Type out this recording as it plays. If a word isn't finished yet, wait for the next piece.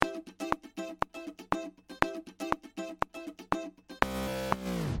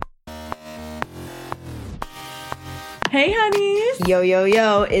Hey, honeys. Yo, yo,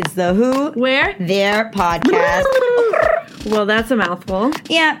 yo. It's the Who, Where, Their podcast. Well, that's a mouthful.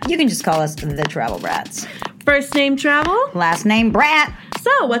 Yeah, you can just call us the Travel Brats. First name Travel. Last name Brat.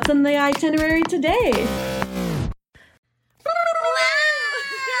 So, what's on the itinerary today?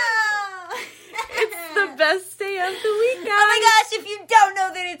 It's the best day of the week, guys. Oh my gosh, if you don't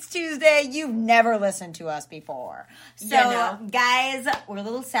know that it's Tuesday, you've never listened to us before. So, Yeah, no. guys, we're a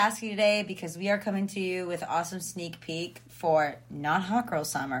little sassy today because we are coming to you with awesome sneak peek for not Hot Girl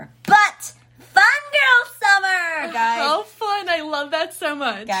Summer, but Fun Girl Summer, guys. How fun. I love that so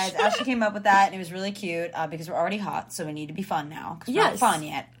much. Guys, Ashley came up with that, and it was really cute because we're already hot, so we need to be fun now. 'Cause we're not Yes. fun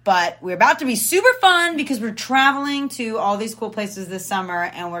yet. But we're about to be super fun because we're traveling to all these cool places this summer,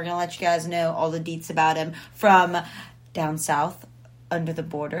 and we're going to let you guys know all the deets about them from down south under the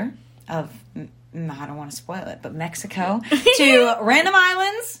border of... I don't want to spoil it, but Mexico, to random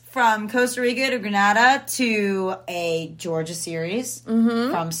islands from Costa Rica to Grenada to a Georgia series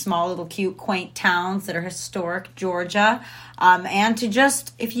from small little cute quaint towns that are historic Georgia, and to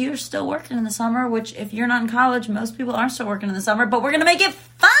just, if you're still working in the summer, which if you're not in college, most people are still working in the summer, but we're going to make it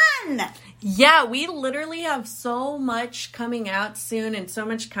fun! Yeah, we literally have so much coming out soon and so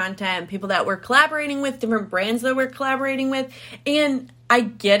much content, people that we're collaborating with, different brands that we're collaborating with, and I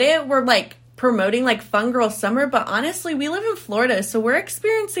get it, we're like promoting like Fun Girl Summer, but honestly, we live in Florida, so we're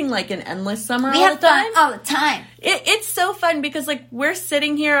experiencing like an endless summer all the time. All the time. It's so fun because like we're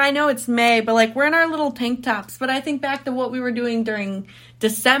sitting here, I know it's May, but like we're in our little tank tops, but I think back to what we were doing during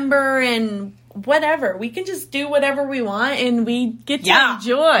December and whatever. We can just do whatever we want and we get to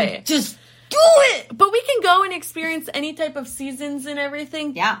enjoy. Just do it! But we can go and experience any type of seasons and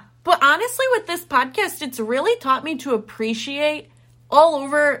everything. Yeah. But honestly, with this podcast, it's really taught me to appreciate all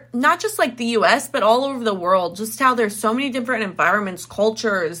over, not just like the US, but all over the world, just how there's so many different environments,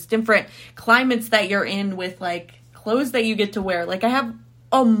 cultures, different climates that you're in with like clothes that you get to wear. Like I have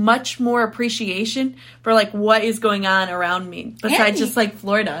a much more appreciation for like what is going on around me besides just like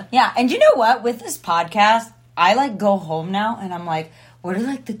Florida. Yeah, and you know what? With this podcast, I like go home now and I'm like, what are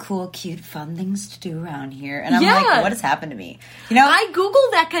like the cool, cute, fun things to do around here? And I'm like, what has happened to me? You know, I Google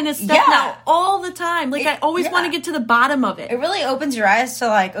that kind of stuff now all the time. Like I always want to get to the bottom of it. It really opens your eyes to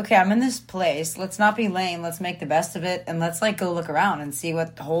like, okay, I'm in this place. Let's not be lame. Let's make the best of it. And let's like go look around and see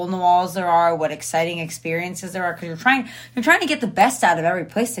what hole in the walls there are, what exciting experiences there are. Because you're trying to get the best out of every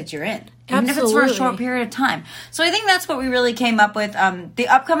place that you're in. Even if it's for a short period of time. So I think that's what we really came up with. The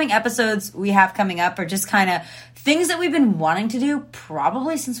upcoming episodes we have coming up are just kind of things that we've been wanting to do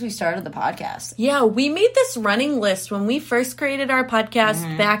probably since we started the podcast. Yeah, we made this running list when we first created our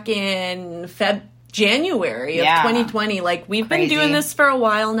podcast back in January of 2020. Like, we've been doing this for a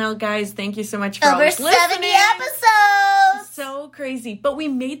while now, guys. Thank you so much for always listening. Over 70 episodes! So crazy. But we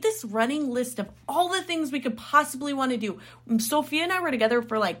made this running list of all the things we could possibly want to do. Sophia and I were together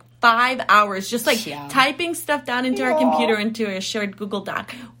for like 5 hours, just like typing stuff down into our computer into a shared Google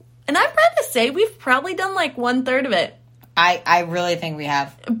Doc. And I'm proud to say we've probably done like 1/3 of it. I really think we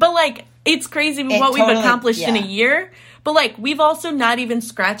have. But like, it's crazy what we've accomplished in a year. But, like, we've also not even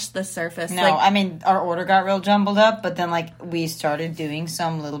scratched the surface. No, like, I mean, our order got real jumbled up, but then, like, we started doing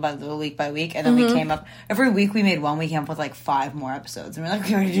some little by little, week by week, and then we came up, every week we made one, we came up with, like, 5 more episodes, and we're like,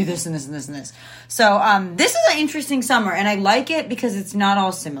 okay, we're going to do this and this and this and this. So, this is an interesting summer, and I like it because it's not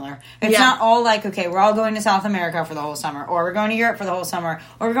all similar. It's not all like, okay, we're all going to South America for the whole summer, or we're going to Europe for the whole summer,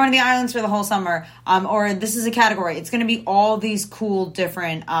 or we're going to the islands for the whole summer, or this is a category. It's going to be all these cool,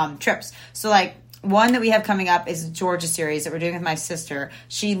 different trips. So, like, one that we have coming up is a Georgia series that we're doing with my sister.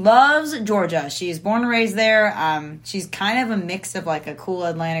 She loves Georgia. She's born and raised there. She's kind of a mix of like a cool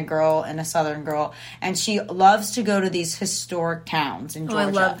Atlanta girl and a Southern girl. And she loves to go to these historic towns in Georgia. Oh,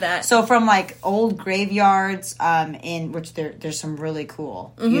 I love that. So from like old graveyards, in which there's some really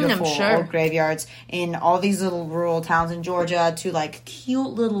cool, beautiful old graveyards in all these little rural towns in Georgia, to like cute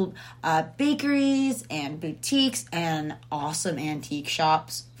little bakeries and boutiques and awesome antique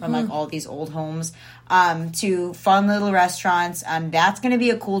shops from like all these old homes, to fun little restaurants. That's going to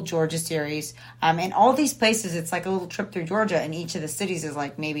be a cool Georgia series. And all these places, it's like a little trip through Georgia, and each of the cities is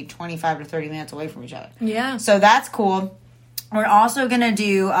like maybe 25 to 30 minutes away from each other. Yeah. So that's cool. We're also going to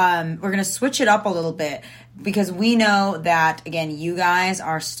do, we're going to switch it up a little bit because we know that, again, you guys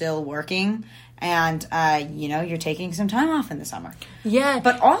are still working. And, you're taking some time off in the summer. Yeah.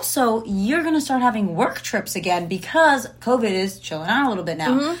 But also, you're going to start having work trips again because COVID is chilling out a little bit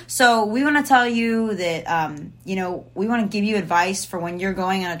now. So we want to tell you that, we want to give you advice for when you're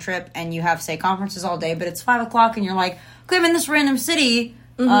going on a trip and you have, say, conferences all day, but it's 5 o'clock and you're like, okay, I'm in this random city.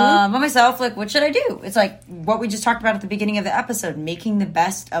 By myself, like, what should I do? It's like what we just talked about at the beginning of the episode, making the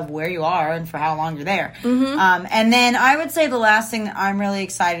best of where you are and for how long you're there. And then I would say the last thing that I'm really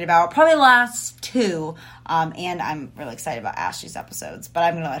excited about, probably the last two, and I'm really excited about Ashley's episodes, but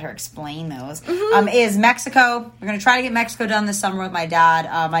I'm going to let her explain those, is Mexico. We're going to try to get Mexico done this summer with my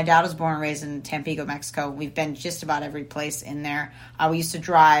dad. My dad was born and raised in Tampico, Mexico. We've been just about every place in there. We used to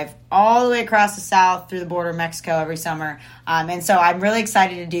drive all the way across the south through the border of Mexico every summer. And so I'm really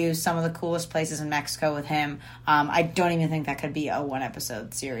excited to do some of the coolest places in Mexico with him. I don't even think that could be a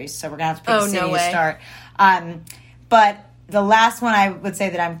one-episode series, so we're going to have to pick a city to start. But the last one I would say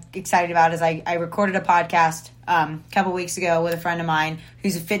that I'm excited about is I recorded a podcast a couple weeks ago with a friend of mine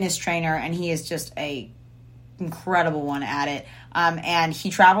who's a fitness trainer, and he is just a incredible one at it. And he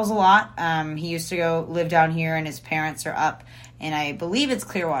travels a lot. He used to go live down here, and his parents are up, and I believe it's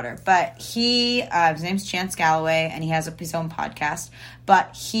Clearwater. But his name's Chance Galloway, and he has his own podcast.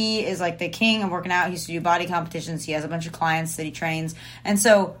 But he is like the king of working out. He used to do body competitions. He has a bunch of clients that he trains. And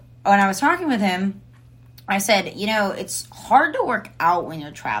so when I was talking with him, I said, it's hard to work out when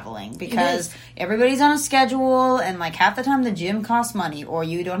you're traveling because everybody's on a schedule, and like half the time the gym costs money, or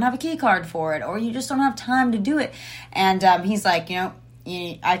you don't have a key card for it, or you just don't have time to do it. And he's like,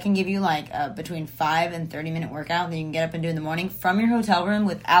 I can give you like between 5 and 30-minute workout that you can get up and do in the morning from your hotel room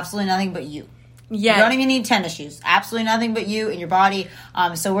with absolutely nothing but you. Yeah. You don't even need tennis shoes. Absolutely nothing but you and your body.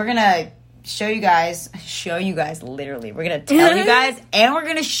 So we're going to show you guys, literally. We're going to tell you guys, and we're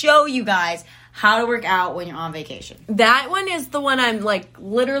going to show you guys how to work out when you're on vacation. That one is the one I'm like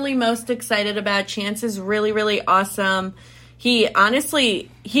literally most excited about. Chance is really, really awesome. He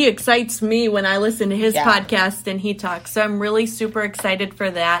excites me when I listen to his podcast and he talks. So I'm really super excited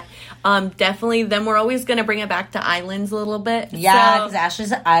for that. Definitely. Then we're always going to bring it back to islands a little bit. Yeah, because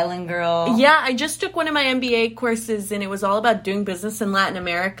Ashley's an island girl. Yeah, I just took one of my MBA courses and it was all about doing business in Latin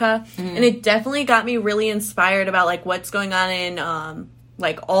America. And it definitely got me really inspired about like what's going on in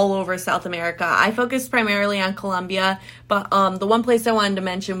like all over South America. I focus primarily on Colombia, but the one place I wanted to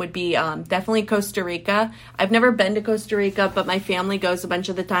mention would be definitely Costa Rica. I've never been to Costa Rica, but my family goes a bunch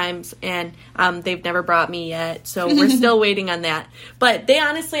of the times, and they've never brought me yet, so we're still waiting on that. But they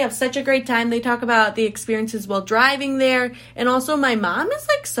honestly have such a great time. They talk about the experiences while driving there, and also my mom is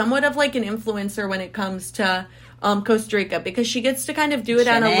like somewhat of like an influencer when it comes to Costa Rica, because she gets to kind of do it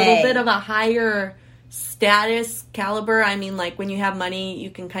on a little bit of a higher status caliber. I mean, like when you have money, you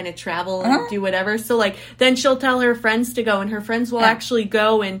can kind of travel and do whatever. So like then she'll tell her friends to go, and her friends will actually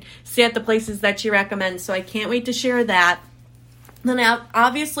go and stay at the places that she recommends. So I can't wait to share that. Then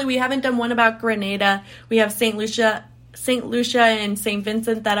obviously we haven't done one about Grenada. We have St. Lucia and St.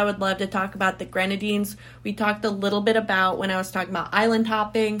 Vincent that I would love to talk about. The Grenadines we talked a little bit about when I was talking about island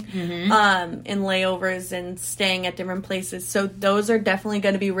hopping and layovers and staying at different places. So those are definitely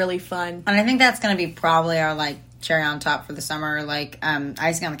going to be really fun. And I think that's going to be probably our like cherry on top for the summer, like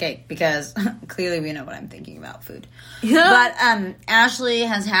icing on the cake, because clearly we know what I'm thinking about food. But Ashley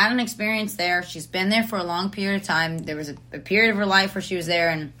has had an experience there. She's been there for a long period of time. There was a period of her life where she was there,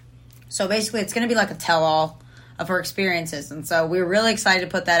 and so basically it's going to be like a tell-all of her experiences, and so we're really excited to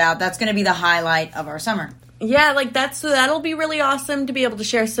put that out. That's going to be the highlight of our summer. Yeah, like that'll be really awesome to be able to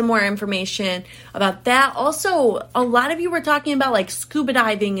share some more information about that. Also, a lot of you were talking about like scuba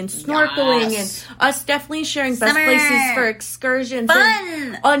diving and snorkeling, and us definitely sharing best places for excursions. Fun!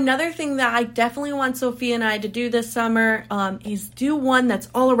 And another thing that I definitely want Sophia and I to do this summer is do one that's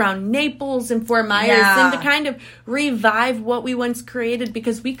all around Naples and Fort Myers, and to kind of revive what we once created,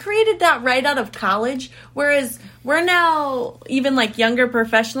 because we created that right out of college, whereas we're now even like younger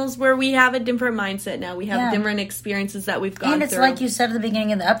professionals where we have a different mindset now. We have different experiences that we've gone through. And it's like you said at the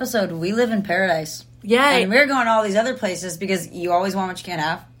beginning of the episode, we live in paradise. Yeah. And we're going to all these other places because you always want what you can't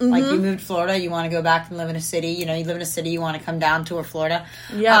have. Like you moved to Florida, you want to go back and live in a city. You live in a city, you want to come down to Florida.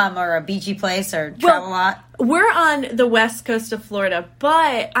 Or a beachy place, or travel a lot. We're on the west coast of Florida,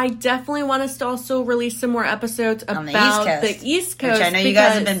 but I definitely want us to also release some more episodes about the East Coast. Which I know you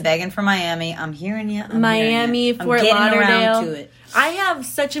guys have been begging for Miami. I'm hearing you. Miami, Fort Lauderdale. Around to it. I have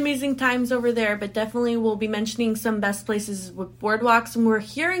such amazing times over there, but definitely we'll be mentioning some best places with boardwalks, and we're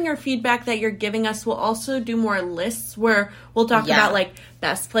hearing your feedback that you're giving us. We'll also do more lists where we'll talk about like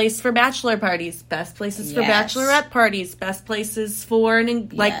best place for bachelor parties, best places for bachelorette parties, best places for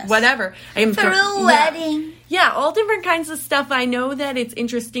whatever. For a wedding. Yeah, all different kinds of stuff. I know that it's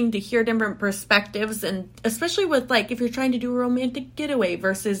interesting to hear different perspectives, and especially with like if you're trying to do a romantic getaway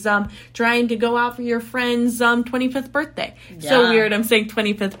versus trying to go out for your friend's 25th birthday. Yeah. So weird. I'm saying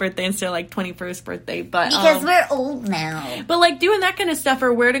 25th birthday instead of like 21st birthday, but because we're old now. But like doing that kind of stuff,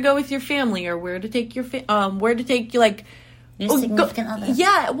 or where to go with your family, or where to take your Your significant other.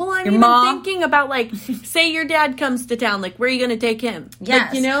 Yeah, well, I'm Your even mom. thinking about, like, say your dad comes to town, like, where are you going to take him? Yes.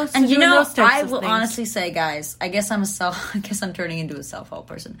 Like, you know? So and you doing know, those types I of will things. honestly say, guys, I guess I'm turning into a self-help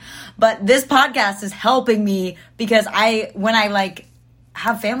person. But this podcast is helping me because when I like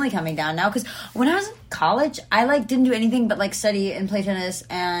have family coming down now, because when I was in college, I like didn't do anything but like study and play tennis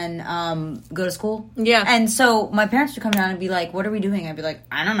and go to school. Yeah. And so my parents would come down and be like, "What are we doing?" I'd be like,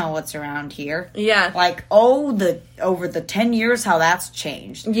 "I don't know what's around here." Yeah. Like, over the 10 years, how that's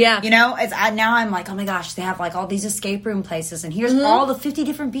changed. Yeah. You know, now I'm like, oh my gosh, they have like all these escape room places, and here's all the 50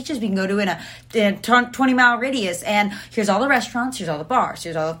 different beaches we can go to in a 20-mile radius, and here's all the restaurants, here's all the bars,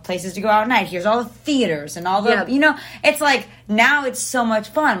 here's all the places to go out at night, here's all the theaters and all the, you know, it's like, now it's so much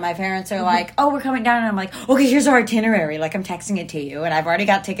fun. My parents are like, oh, we're coming down, and I'm like, okay, here's our itinerary. Like, I'm texting it to you, and I've already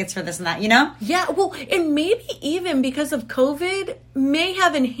got tickets for this and that, you know? Yeah, well, and maybe even because of COVID may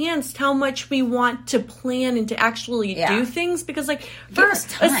have enhanced how much we want to plan and to actually do things, because like for a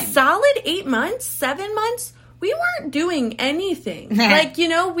solid 8 months, 7 months, we weren't doing anything. Like, you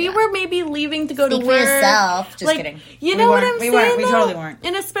know, we were maybe leaving to go to work. For yourself. Just kidding. You know what I'm saying? We totally weren't.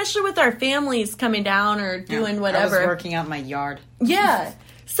 And especially with our families coming down or doing whatever. I was working out in my yard. Yeah.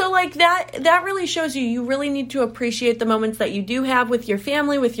 So, like, that really shows you really need to appreciate the moments that you do have with your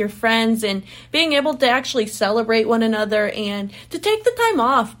family, with your friends, and being able to actually celebrate one another and to take the time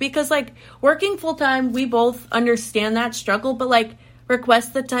off. Because, like, working full-time, we both understand that struggle, but, like,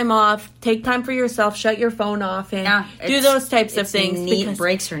 request the time off, take time for yourself, shut your phone off, and do those types of things. Because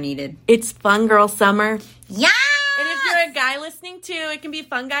breaks are needed. It's fun girl summer. Yeah! And if you're a guy listening too, it can be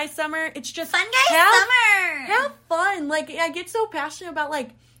fun guy summer. It's just fun guy summer. Have fun. Like, I get so passionate about,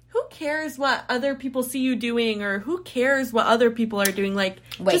 like, who cares what other people see you doing, or who cares what other people are doing? Like,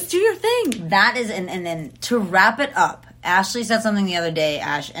 just do your thing. That is, and then to wrap it up, Ashley said something the other day,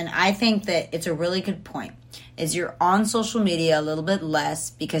 Ash, and I think that it's a really good point. Is you're on social media a little bit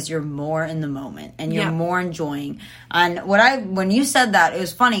less because you're more in the moment and you're more enjoying. And when you said that, it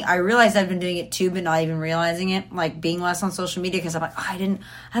was funny. I realized I've been doing it too, but not even realizing it. Like being less on social media because I'm like, I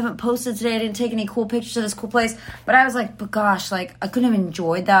haven't posted today. I didn't take any cool pictures of this cool place. But I was like, but gosh, like I couldn't have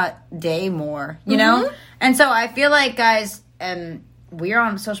enjoyed that day more, you know? And so I feel like, guys, we are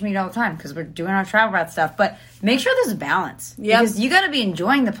on social media all the time because we're doing our travel rat stuff, but make sure there's a balance. Because you got to be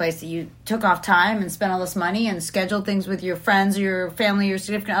enjoying the place that you took off time and spent all this money and scheduled things with your friends or your family or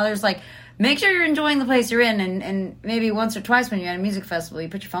significant others. Like, make sure you're enjoying the place you're in, and maybe once or twice when you're at a music festival, you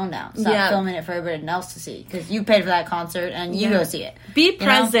put your phone down. Stop filming it for everybody else to see because you paid for that concert and you go see it. Be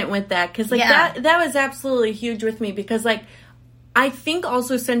present with that because like that was absolutely huge with me because like I think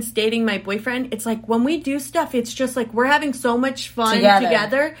also since dating my boyfriend, it's like when we do stuff, it's just like we're having so much fun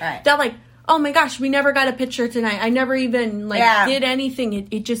together that like, oh my gosh, we never got a picture tonight. I never even did anything.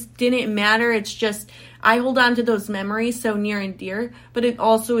 It just didn't matter. It's just I hold on to those memories so near and dear, but it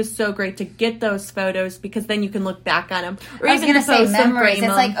also is so great to get those photos because then you can look back on them. Or I was going to say memories. It's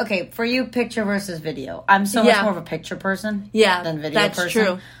them. like, okay, for you, picture versus video. I'm so much more of a picture person than video person. That's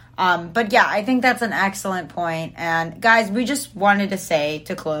true. But yeah, I think that's an excellent point. And guys, we just wanted to say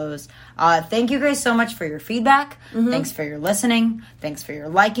to close, thank you guys so much for your feedback. Thanks for your listening. Thanks for your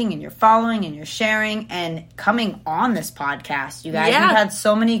liking and your following and your sharing and coming on this podcast. You guys, we've had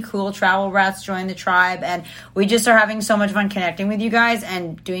so many cool travel rats join the tribe, and we just are having so much fun connecting with you guys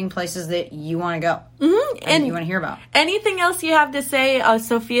and doing places that you want to go and you want to hear about. Anything else you have to say?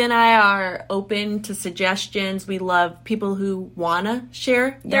 Sophia and I are open to suggestions. We love people who want to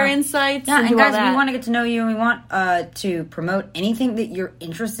share their insights. Yeah, and guys, we want to get to know you, and we want to promote anything that you're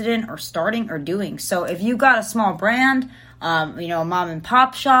interested in or starting or doing. So if you got a small brand, a mom and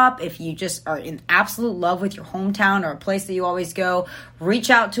pop shop, if you just are in absolute love with your hometown or a place that you always go, reach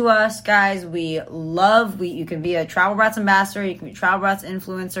out to us, guys. You can be a Travel Brats ambassador, you can be a Travel Brats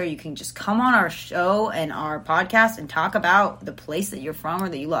influencer, you can just come on our show and our podcast and talk about the place that you're from or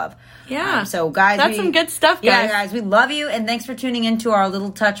that you love. Yeah. So guys, that's some good stuff, guys. Yeah, guys, we love you, and thanks for tuning into our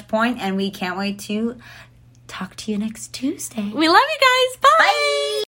little touch point, and we can't wait to talk to you next Tuesday. We love you guys. Bye. Bye.